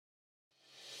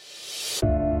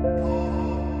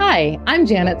Hi, I'm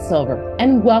Janet Silver,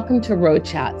 and welcome to Road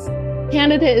Chats.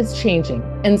 Canada is changing,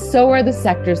 and so are the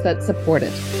sectors that support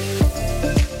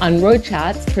it. On Road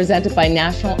Chats, presented by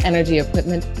National Energy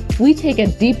Equipment, we take a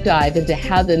deep dive into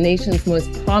how the nation's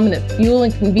most prominent fuel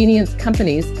and convenience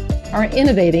companies are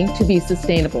innovating to be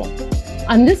sustainable.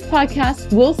 On this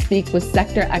podcast, we'll speak with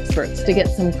sector experts to get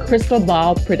some crystal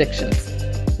ball predictions.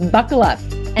 Buckle up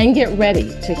and get ready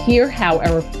to hear how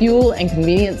our fuel and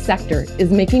convenience sector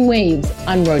is making waves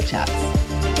on Road Chats.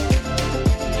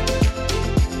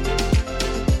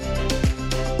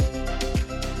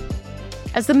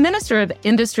 As the Minister of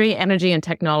Industry, Energy and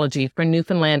Technology for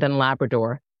Newfoundland and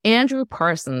Labrador, Andrew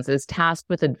Parsons is tasked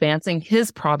with advancing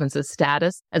his province's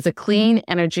status as a clean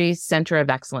energy center of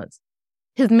excellence.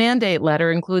 His mandate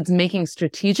letter includes making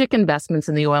strategic investments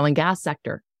in the oil and gas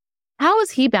sector. How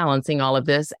is he balancing all of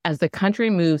this as the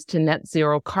country moves to net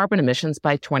zero carbon emissions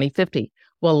by 2050?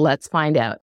 Well, let's find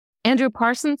out. Andrew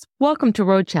Parsons, welcome to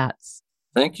Road Chats.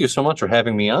 Thank you so much for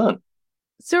having me on.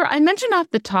 Sir, I mentioned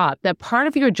off the top that part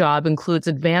of your job includes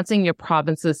advancing your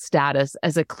province's status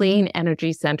as a clean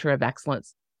energy center of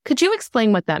excellence. Could you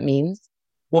explain what that means?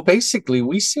 Well, basically,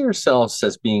 we see ourselves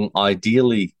as being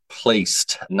ideally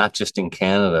placed, not just in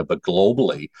Canada, but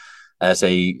globally, as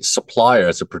a supplier,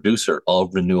 as a producer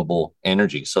of renewable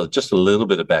energy. So just a little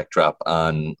bit of backdrop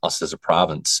on us as a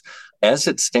province. As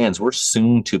it stands, we're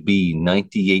soon to be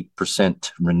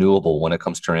 98% renewable when it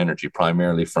comes to our energy,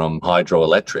 primarily from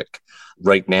hydroelectric.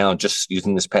 Right now, just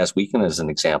using this past weekend as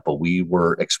an example, we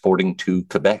were exporting to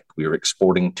Quebec. We were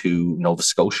exporting to Nova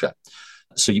Scotia.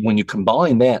 So when you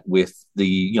combine that with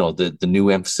the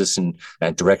new emphasis and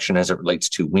direction as it relates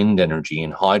to wind energy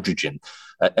and hydrogen,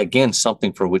 again,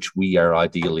 something for which we are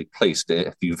ideally placed.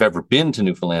 If you've ever been to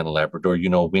Newfoundland and Labrador, you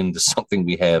know wind is something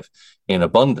we have in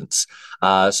abundance.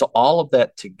 So all of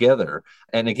that together,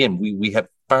 and again, we have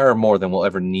far more than we'll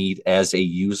ever need as a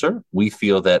user. We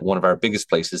feel that one of our biggest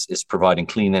places is providing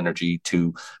clean energy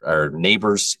to our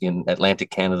neighbors in Atlantic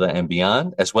Canada and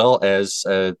beyond, as well as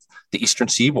the Eastern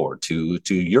Seaboard to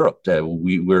Europe.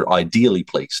 We're ideally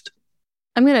placed.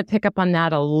 I'm going to pick up on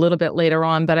that a little bit later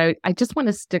on, but I just want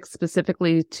to stick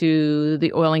specifically to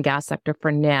the oil and gas sector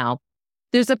for now.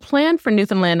 There's a plan for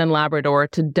Newfoundland and Labrador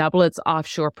to double its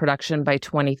offshore production by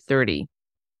 2030.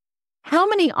 How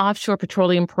many offshore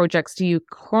petroleum projects do you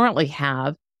currently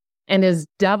have? And is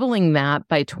doubling that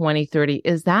by 2030,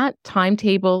 is that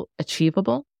timetable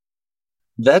achievable?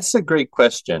 That's a great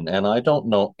question. And I don't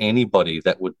know anybody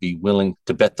that would be willing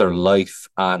to bet their life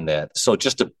on that. So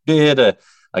just a bit of,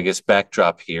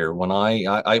 backdrop here. When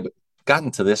I got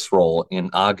into this role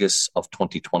in August of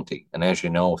 2020, and as you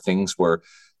know, things were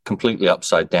completely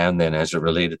upside down then as it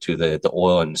related to the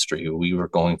oil industry. We were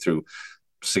going through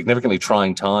significantly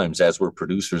trying times as were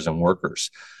producers and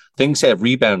workers. Things have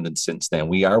rebounded since then.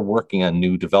 We are working on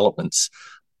new developments.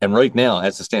 And right now,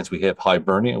 as it stands, we have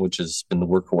Hibernia, which has been the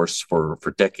workhorse for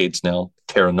decades now,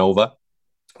 Terra Nova,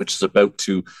 which is about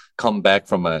to come back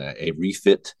from a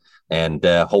refit, and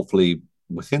hopefully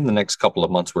within the next couple of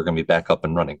months, we're going to be back up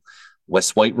and running.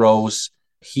 West White Rose,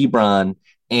 Hebron,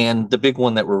 and the big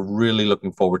one that we're really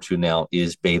looking forward to now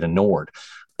is Beta Nord.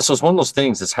 So it's one of those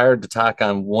things. It's hard to talk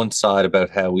on one side about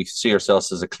how we see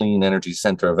ourselves as a clean energy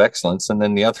center of excellence, and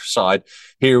then the other side,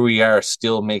 here we are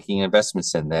still making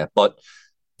investments in that. But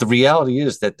the reality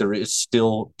is that there is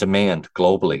still demand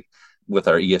globally with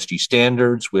our ESG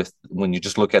standards, with when you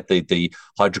just look at the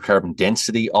hydrocarbon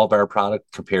density of our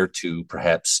product compared to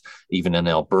perhaps even in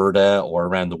Alberta or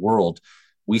around the world,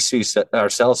 we see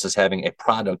ourselves as having a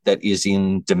product that is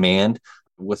in demand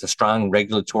with a strong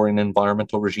regulatory and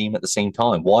environmental regime at the same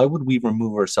time. Why would we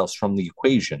remove ourselves from the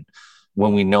equation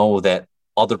when we know that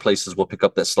other places will pick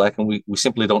up that slack and we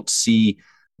simply don't see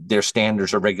their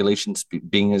standards or regulations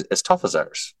being as tough as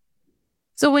ours?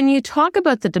 So when you talk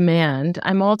about the demand,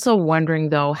 I'm also wondering,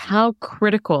 though, how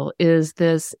critical is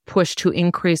this push to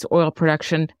increase oil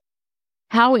production?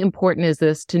 How important is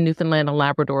this to Newfoundland and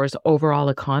Labrador's overall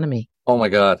economy? Oh my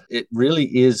God, it really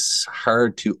is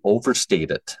hard to overstate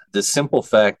it. The simple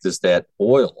fact is that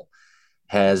oil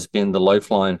has been the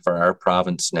lifeline for our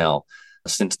province now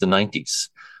since the 90s.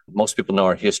 Most people know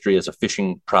our history as a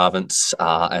fishing province,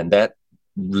 and that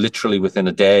literally within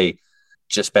a day,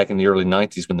 just back in the early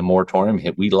 90s when the moratorium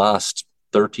hit, we lost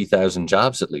 30,000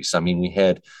 jobs at least. I mean, we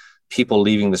had people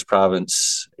leaving this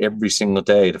province every single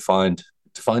day to find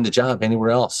a job anywhere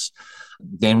else.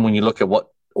 Then when you look at what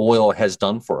oil has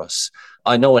done for us,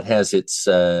 I know it has its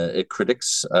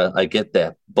critics. I get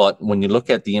that. But when you look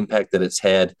at the impact that it's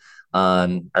had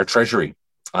on our treasury,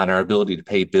 on our ability to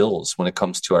pay bills when it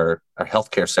comes to our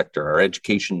healthcare sector, our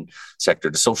education sector,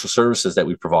 the social services that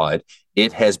we provide,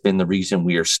 it has been the reason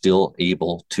we are still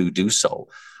able to do so.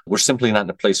 We're simply not in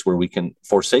a place where we can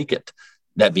forsake it.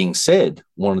 That being said,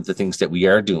 one of the things that we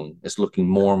are doing is looking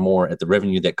more and more at the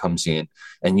revenue that comes in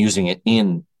and using it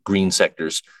in green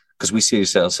sectors, because we see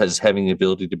ourselves as having the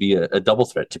ability to be a double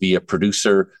threat, to be a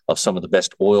producer of some of the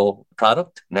best oil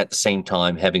product, and at the same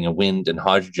time having a wind and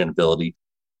hydrogen ability.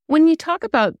 When you talk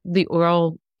about the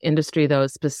oil industry, though,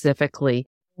 specifically,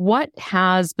 what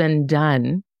has been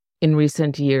done in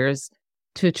recent years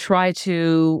to try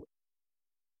to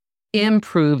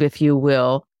improve, if you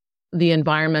will, the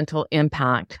environmental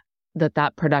impact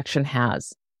that production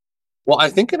has? Well, I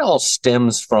think it all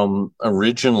stems from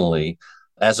originally,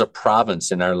 as a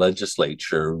province in our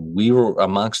legislature, we were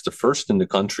amongst the first in the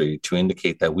country to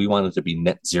indicate that we wanted to be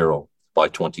net zero by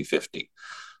 2050.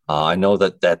 I know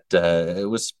that it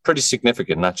was pretty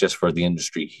significant, not just for the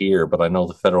industry here, but I know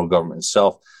the federal government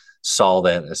itself saw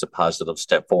that as a positive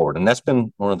step forward. And that's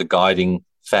been one of the guiding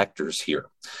factors here.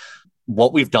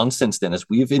 What we've done since then is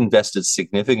we've invested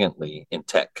significantly in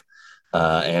tech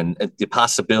and the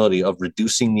possibility of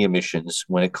reducing the emissions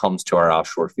when it comes to our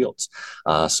offshore fields.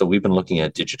 So we've been looking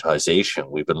at digitization.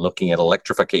 We've been looking at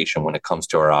electrification when it comes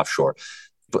to our offshore.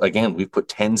 Again, we've put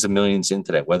tens of millions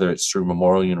into that, whether it's through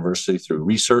Memorial University, through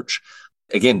research.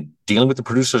 Again, dealing with the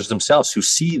producers themselves who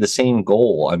see the same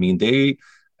goal. I mean,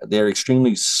 they're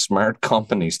extremely smart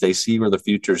companies. They see where the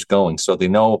future is going. So they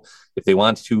know if they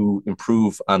want to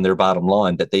improve on their bottom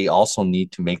line, that they also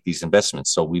need to make these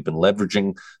investments. So we've been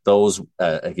leveraging those.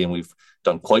 Again, we've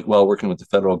done quite well working with the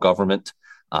federal government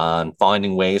on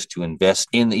finding ways to invest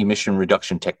in emission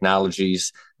reduction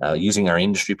technologies, using our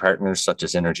industry partners such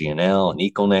as Energy NL and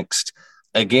Econext.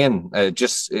 Again,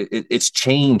 it's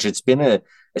changed. It's been a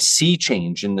sea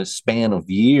change in the span of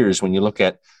years when you look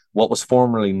at what was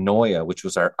formerly NOIA, which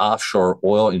was our offshore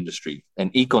oil industry,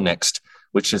 and Econext,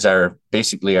 which is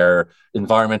basically our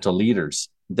environmental leaders.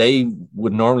 They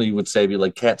would say be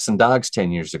like cats and dogs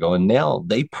 10 years ago, and now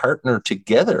they partner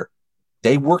together.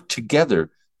 They work together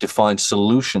to find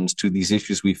solutions to these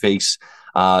issues we face.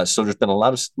 So there's been a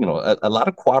lot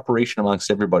of cooperation amongst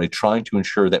everybody trying to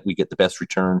ensure that we get the best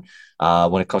return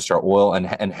when it comes to our oil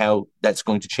and how that's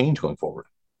going to change going forward.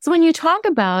 So when you talk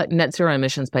about net zero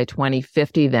emissions by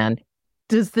 2050, then,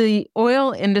 does the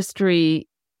oil industry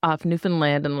of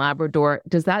Newfoundland and Labrador,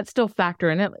 does that still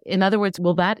factor in it? In other words,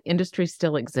 will that industry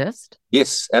still exist?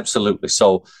 Yes, absolutely.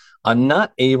 So I'm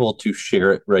not able to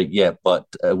share it right yet, but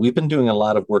we've been doing a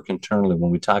lot of work internally when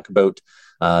we talk about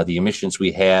the emissions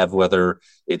we have, whether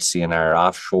it's in our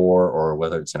offshore or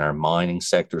whether it's in our mining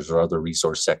sectors or other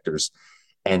resource sectors.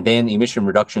 And then emission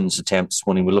reductions attempts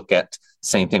when we look at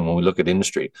same thing when we look at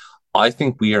industry. I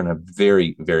think we are in a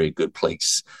very, very good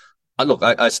place.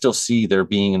 I still see there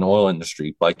being an oil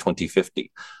industry by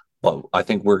 2050, but I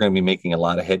think we're going to be making a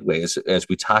lot of headway as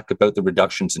we talk about the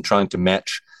reductions and trying to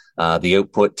match the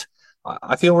output.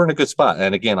 I feel we're in a good spot.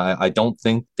 And again, I don't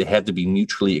think they have to be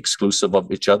mutually exclusive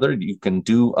of each other. You can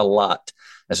do a lot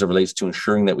as it relates to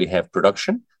ensuring that we have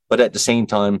production, but at the same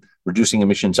time, reducing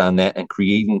emissions on that and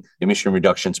creating emission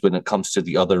reductions when it comes to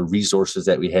the other resources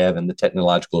that we have and the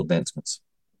technological advancements.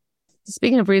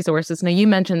 Speaking of resources, now you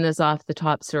mentioned this off the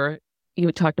top, sir.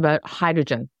 You talked about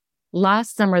hydrogen.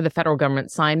 Last summer, the federal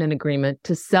government signed an agreement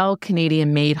to sell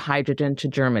Canadian-made hydrogen to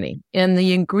Germany. And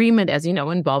the agreement, as you know,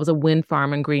 involves a wind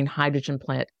farm and green hydrogen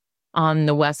plant on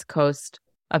the west coast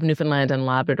of Newfoundland and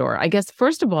Labrador. I guess,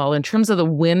 first of all, in terms of the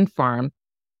wind farm,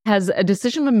 has a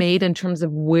decision been made in terms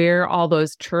of where all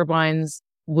those turbines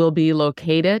will be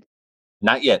located?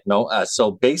 Not yet, no.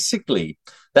 So basically,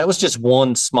 that was just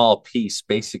one small piece,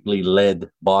 basically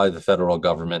led by the federal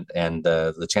government, and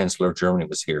the Chancellor of Germany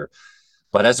was here.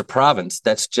 But as a province,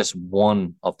 that's just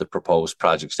one of the proposed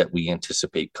projects that we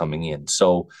anticipate coming in.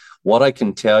 So what I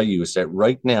can tell you is that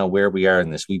right now, where we are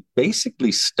in this, we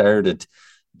basically started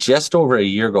just over a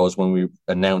year ago is when we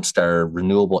announced our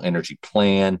renewable energy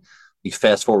plan. We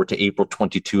fast forward to April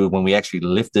 22, when we actually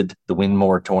lifted the wind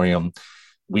moratorium.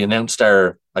 We announced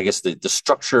the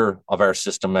structure of our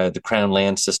system, the Crown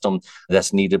Land system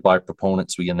that's needed by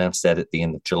proponents. We announced that at the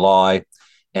end of July.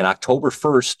 And October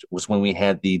 1st was when we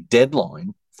had the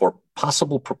deadline for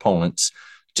possible proponents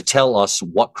to tell us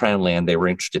what Crown Land they were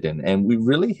interested in. And we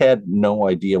really had no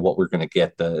idea what we're going to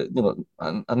get.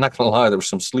 I'm not going to lie, there were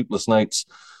some sleepless nights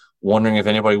wondering if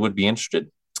anybody would be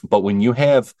interested. But when you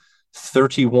have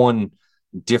 31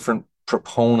 different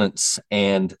proponents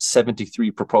and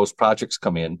 73 proposed projects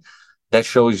come in, that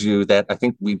shows you that I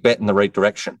think we bet in the right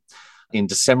direction. In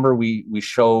December, we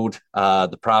showed,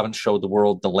 the province showed the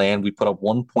world the land. We put up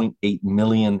 1.8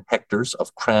 million hectares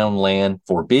of crown land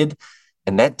for bid,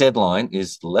 and that deadline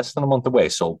is less than a month away.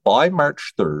 So by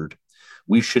March 3rd,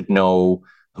 we should know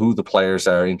who the players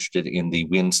are interested in the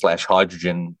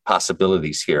wind/hydrogen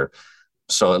possibilities here.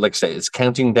 So like I say, it's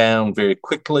counting down very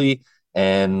quickly.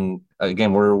 And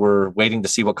again, we're waiting to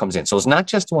see what comes in. So it's not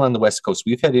just the one on the West Coast.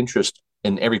 We've had interest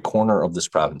in every corner of this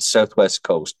province, Southwest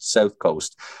Coast, South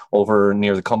Coast, over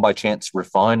near the Come By Chance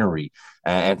refinery,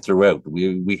 and throughout.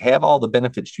 We have all the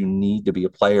benefits you need to be a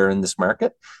player in this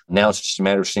market. Now it's just a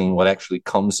matter of seeing what actually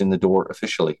comes in the door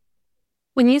officially.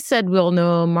 When you said we'll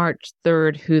know March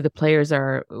 3rd who the players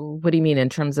are, what do you mean in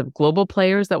terms of global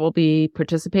players that will be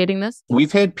participating in this?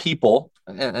 We've had people,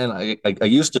 and I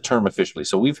use the term officially,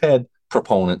 so we've had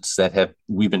proponents that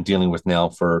we've been dealing with now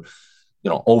for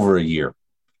over a year.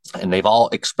 And they've all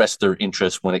expressed their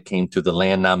interest when it came to the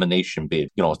land nomination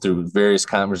bid, through various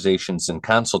conversations and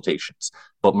consultations.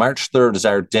 But March 3rd is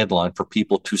our deadline for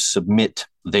people to submit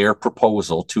their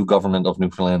proposal to Government of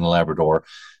Newfoundland and Labrador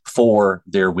for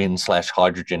their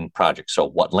wind/hydrogen project. So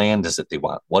what land is it they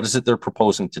want? What is it they're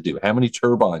proposing to do? How many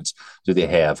turbines do they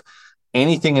have?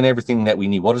 Anything and everything that we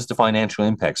need. What is the financial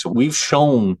impact? So we've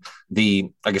shown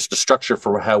the structure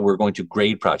for how we're going to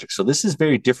grade projects. So this is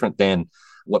very different than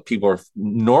what people are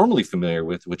normally familiar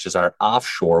with, which is our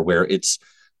offshore, where it's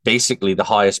basically the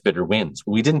highest bidder wins.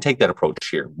 We didn't take that approach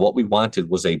here. What we wanted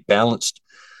was a balanced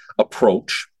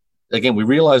approach. Again, we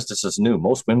realize this is new.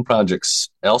 Most wind projects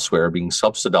elsewhere are being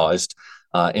subsidized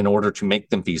in order to make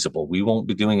them feasible. We won't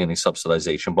be doing any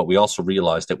subsidization, but we also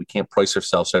realize that we can't price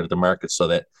ourselves out of the market so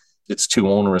that it's too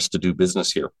onerous to do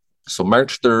business here. So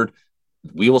March 3rd,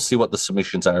 we will see what the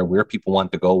submissions are, where people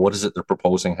want to go, what is it they're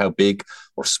proposing, how big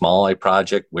or small a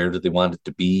project, where do they want it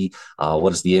to be,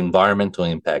 what is the environmental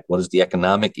impact, what is the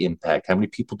economic impact, how many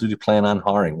people do they plan on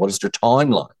hiring, what is their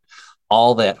timeline?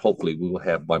 All that, hopefully, we will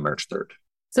have by March 3rd.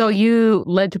 So you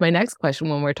led to my next question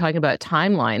when we're talking about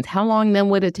timelines. How long then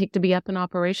would it take to be up and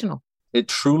operational? It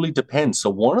truly depends. So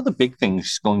one of the big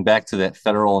things, going back to that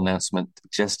federal announcement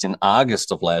just in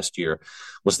August of last year,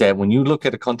 was that when you look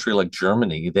at a country like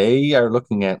Germany, they are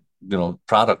looking at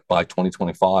product by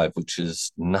 2025, which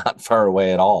is not far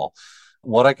away at all.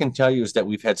 What I can tell you is that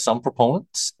we've had some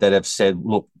proponents that have said,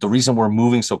 look, the reason we're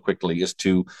moving so quickly is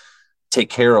to take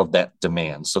care of that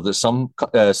demand. So there's some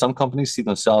companies see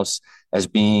themselves as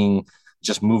being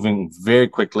just moving very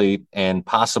quickly and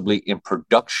possibly in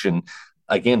production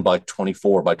again by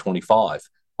 24, by 25.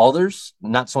 Others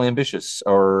not so ambitious,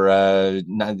 or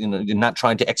not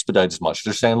trying to expedite as much.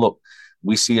 They're saying, look,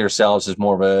 we see ourselves as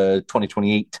more of a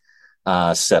 2028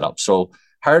 setup. So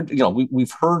hard,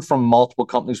 we've heard from multiple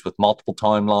companies with multiple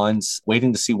timelines,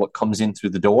 waiting to see what comes in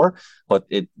through the door, but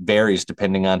it varies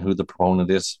depending on who the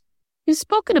proponent is. You've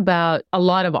spoken about a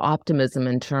lot of optimism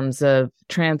in terms of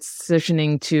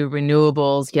transitioning to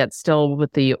renewables, yet still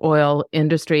with the oil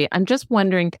industry. I'm just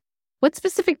wondering, what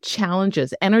specific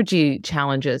challenges, energy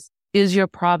challenges, is your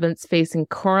province facing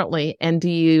currently? And do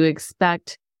you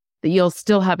expect that you'll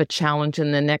still have a challenge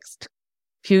in the next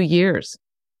few years?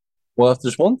 Well, if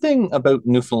there's one thing about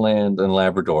Newfoundland and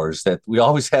Labrador is that we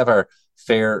always have our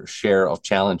fair share of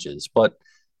challenges, but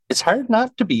it's hard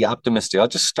not to be optimistic. I'll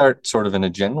just start sort of in a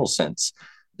general sense.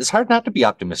 It's hard not to be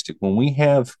optimistic when we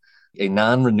have a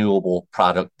non-renewable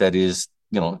product that is,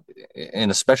 in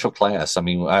a special class. I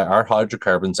mean, our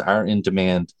hydrocarbons are in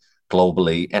demand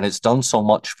globally, and it's done so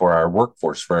much for our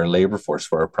workforce, for our labor force,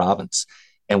 for our province.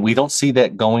 And we don't see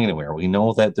that going anywhere. We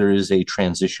know that there is a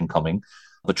transition coming.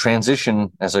 But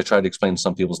transition, as I try to explain to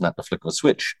some people, is not the flick of a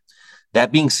switch.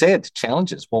 That being said,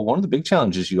 challenges. Well, one of the big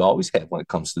challenges you always have when it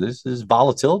comes to this is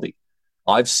volatility.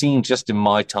 I've seen just in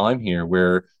my time here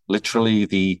where literally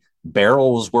the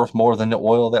barrel was worth more than the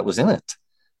oil that was in it.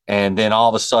 And then all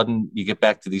of a sudden you get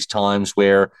back to these times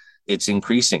where it's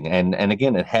increasing. And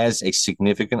again, it has a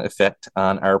significant effect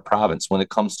on our province when it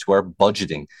comes to our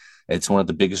budgeting. It's one of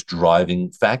the biggest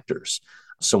driving factors.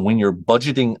 So when you're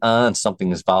budgeting on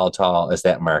something as volatile as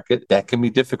that market, that can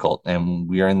be difficult. And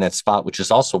we are in that spot, which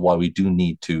is also why we do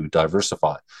need to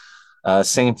diversify.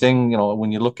 Same thing,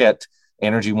 when you look at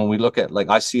energy, when we look at,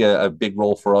 I see a big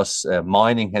role for us.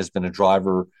 Mining has been a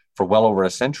driver for well over a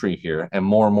century here. And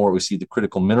more we see the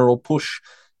critical mineral push.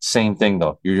 Same thing,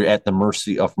 though. You're at the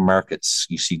mercy of markets.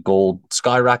 You see gold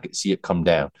skyrocket, see it come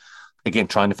down. Again,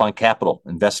 trying to find capital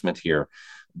investment here.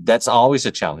 That's always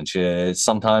a challenge.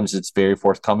 Sometimes it's very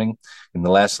forthcoming. In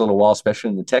the last little while, especially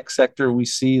in the tech sector, we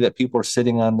see that people are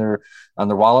sitting on their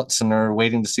wallets and they're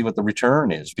waiting to see what the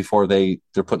return is before they're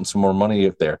putting some more money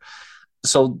up there.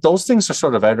 So those things are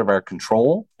sort of out of our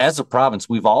control. As a province,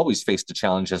 we've always faced a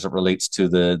challenge as it relates to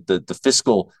the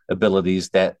fiscal abilities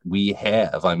that we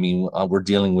have. I mean, we're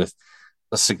dealing with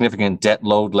a significant debt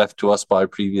load left to us by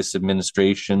previous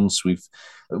administrations.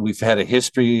 We've had a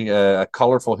history, a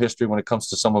colorful history when it comes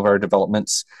to some of our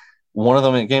developments. One of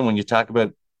them, again, when you talk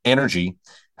about energy,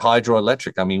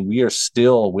 hydroelectric. I mean, we are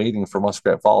still waiting for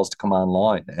Muskrat Falls to come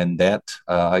online, and that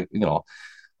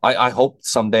I hope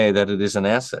someday that it is an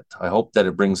asset. I hope that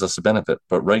it brings us a benefit.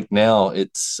 But right now,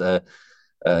 it's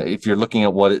if you're looking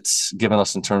at what it's given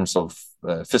us in terms of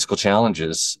fiscal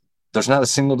challenges, there's not a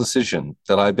single decision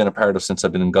that I've been a part of since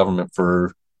I've been in government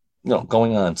for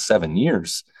going on 7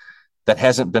 years that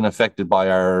hasn't been affected by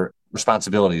our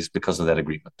responsibilities because of that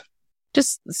agreement.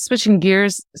 Just switching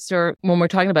gears, sir, when we're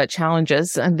talking about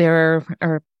challenges, there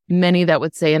are many that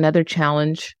would say another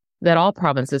challenge that all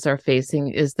provinces are facing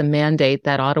is the mandate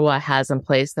that Ottawa has in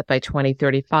place that by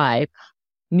 2035,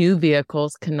 new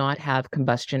vehicles cannot have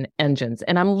combustion engines.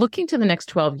 And I'm looking to the next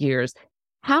 12 years.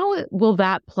 How will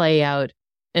that play out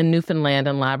in Newfoundland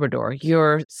and Labrador?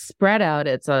 You're spread out.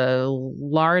 It's a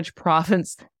large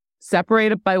province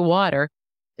separated by water.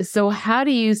 So how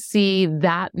do you see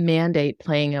that mandate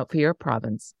playing out for your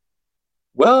province?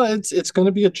 Well, it's going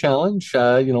to be a challenge.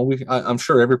 I'm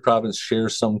sure every province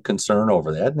shares some concern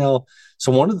over that. Now,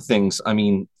 so one of the things, I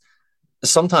mean,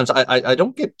 sometimes I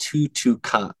don't get too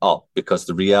caught up because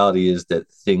the reality is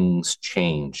that things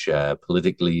change.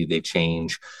 Politically, they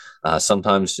change.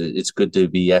 Sometimes it's good to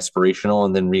be aspirational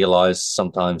and then realize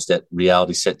sometimes that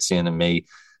reality sets in and may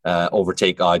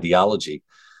overtake ideology.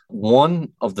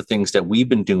 One of the things that we've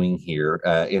been doing here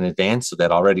in advance of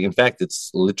that already, in fact,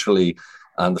 it's literally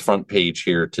on the front page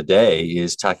here today,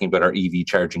 is talking about our EV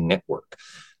charging network.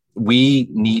 We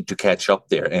need to catch up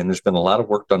there, and there's been a lot of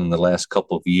work done in the last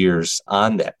couple of years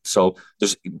on that. So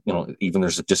there's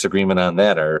a disagreement on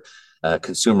that. Our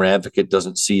consumer advocate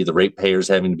doesn't see the ratepayers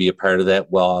having to be a part of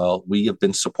that, while we have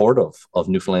been supportive of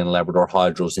Newfoundland and Labrador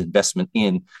Hydro's investment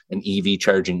in an EV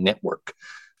charging network.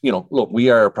 Look, we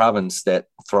are a province that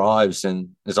thrives and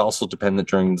is also dependent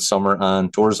during the summer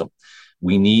on tourism.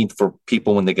 We need for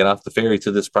people when they get off the ferry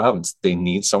to this province, they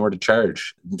need somewhere to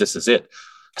charge. This is it.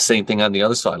 Same thing on the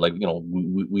other side.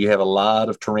 We have a lot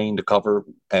of terrain to cover,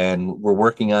 and we're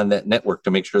working on that network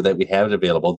to make sure that we have it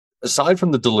available. Aside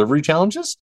from the delivery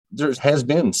challenges, there has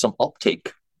been some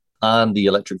uptake on the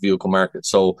electric vehicle market.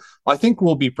 So I think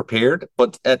we'll be prepared,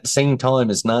 but at the same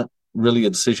time, it's not really a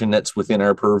decision that's within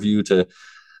our purview to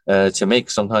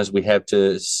make. Sometimes we have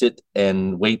to sit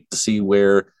and wait to see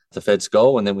where the feds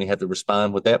go, and then we have to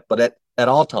respond with that. But at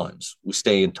all times, we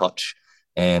stay in touch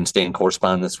and stay in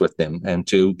correspondence with them and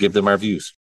to give them our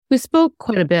views. We spoke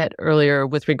quite a bit earlier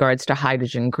with regards to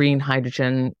hydrogen, green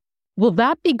hydrogen. Will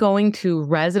that be going to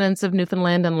residents of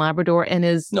Newfoundland and Labrador?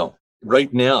 No.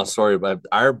 Right now, but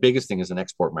our biggest thing is an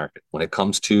export market. When it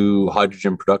comes to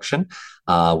hydrogen production,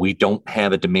 we don't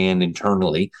have a demand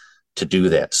internally to do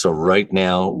that. So right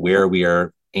now, where we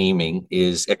are aiming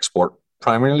is export,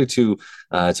 primarily to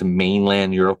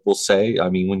mainland Europe, we'll say. I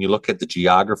mean, when you look at the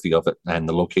geography of it and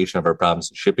the location of our province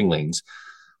and shipping lanes,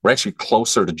 we're actually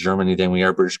closer to Germany than we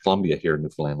are British Columbia here in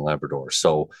Newfoundland and Labrador.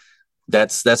 So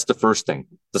that's the first thing.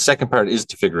 The second part is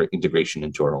to figure out integration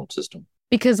into our own system.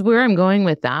 Because where I'm going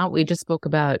with that, we just spoke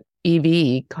about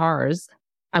EV cars.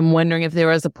 I'm wondering if there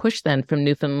was a push then from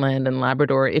Newfoundland and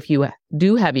Labrador. If you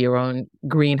do have your own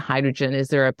green hydrogen, is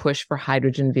there a push for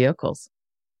hydrogen vehicles?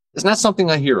 It's not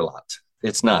something I hear a lot.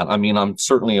 It's not. I mean, I'm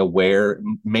certainly aware.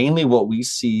 Mainly what we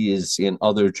see is in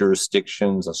other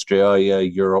jurisdictions, Australia,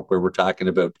 Europe, where we're talking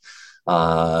about,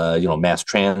 mass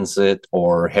transit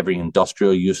or heavy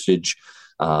industrial usage.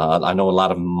 I know a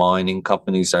lot of mining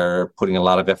companies are putting a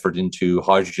lot of effort into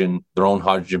hydrogen, their own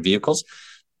hydrogen vehicles.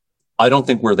 I don't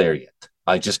think we're there yet.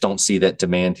 I just don't see that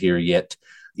demand here yet,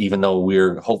 even though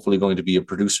we're hopefully going to be a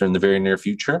producer in the very near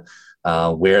future.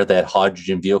 Where that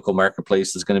hydrogen vehicle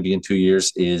marketplace is going to be in 2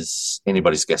 years is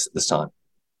anybody's guess at this time.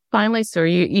 Finally, sir,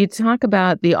 you talk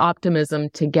about the optimism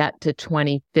to get to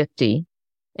 2050,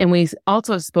 and we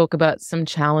also spoke about some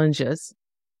challenges.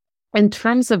 In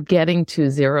terms of getting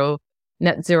to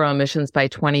net zero emissions by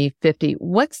 2050,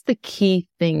 what's the key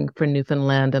thing for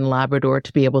Newfoundland and Labrador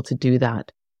to be able to do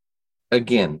that?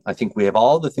 Again, I think we have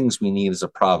all the things we need as a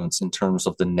province in terms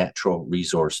of the natural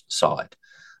resource side.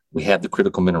 We have the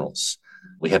critical minerals.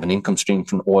 We have an income stream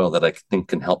from oil that I think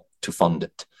can help to fund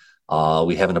it.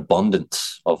 We have an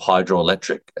abundance of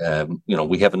hydroelectric.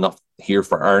 We have enough here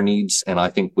for our needs. And I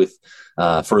think with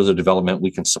further development,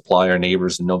 we can supply our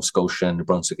neighbors in Nova Scotia and New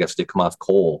Brunswick if they come off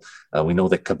coal. We know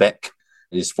that Quebec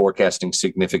is forecasting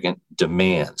significant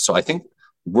demand. So I think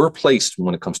we're placed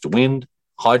when it comes to wind,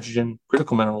 hydrogen,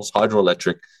 critical minerals,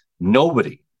 hydroelectric.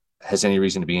 Nobody has any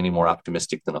reason to be any more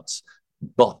optimistic than us.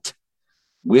 But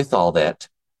with all that,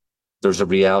 there's a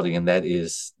reality, and that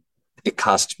is it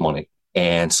costs money.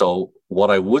 And so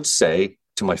what I would say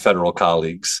to my federal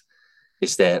colleagues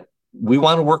is that we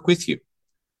want to work with you,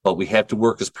 but we have to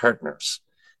work as partners.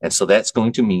 And so that's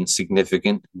going to mean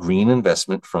significant green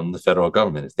investment from the federal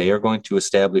government. If they are going to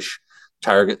establish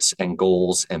targets and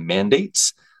goals and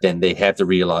mandates, then they have to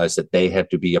realize that they have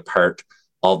to be a part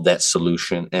of that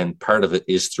solution. And part of it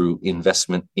is through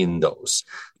investment in those.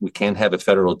 We can't have a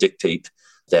federal dictate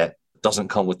that doesn't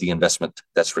come with the investment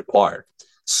that's required.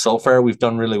 So far, we've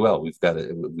done really well. We've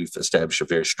established a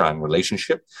very strong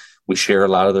relationship. We share a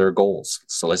lot of their goals.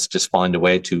 So let's just find a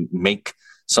way to make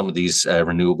some of these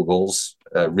renewable goals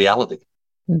reality.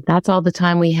 That's all the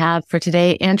time we have for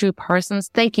today. Andrew Parsons,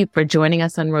 thank you for joining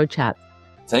us on Road Chats.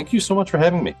 Thank you so much for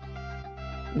having me.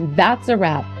 That's a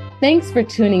wrap. Thanks for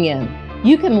tuning in.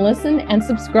 You can listen and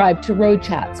subscribe to Road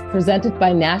Chats presented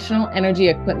by National Energy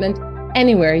Equipment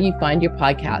anywhere you find your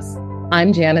podcasts.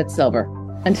 I'm Janet Silver.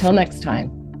 Until next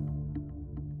time.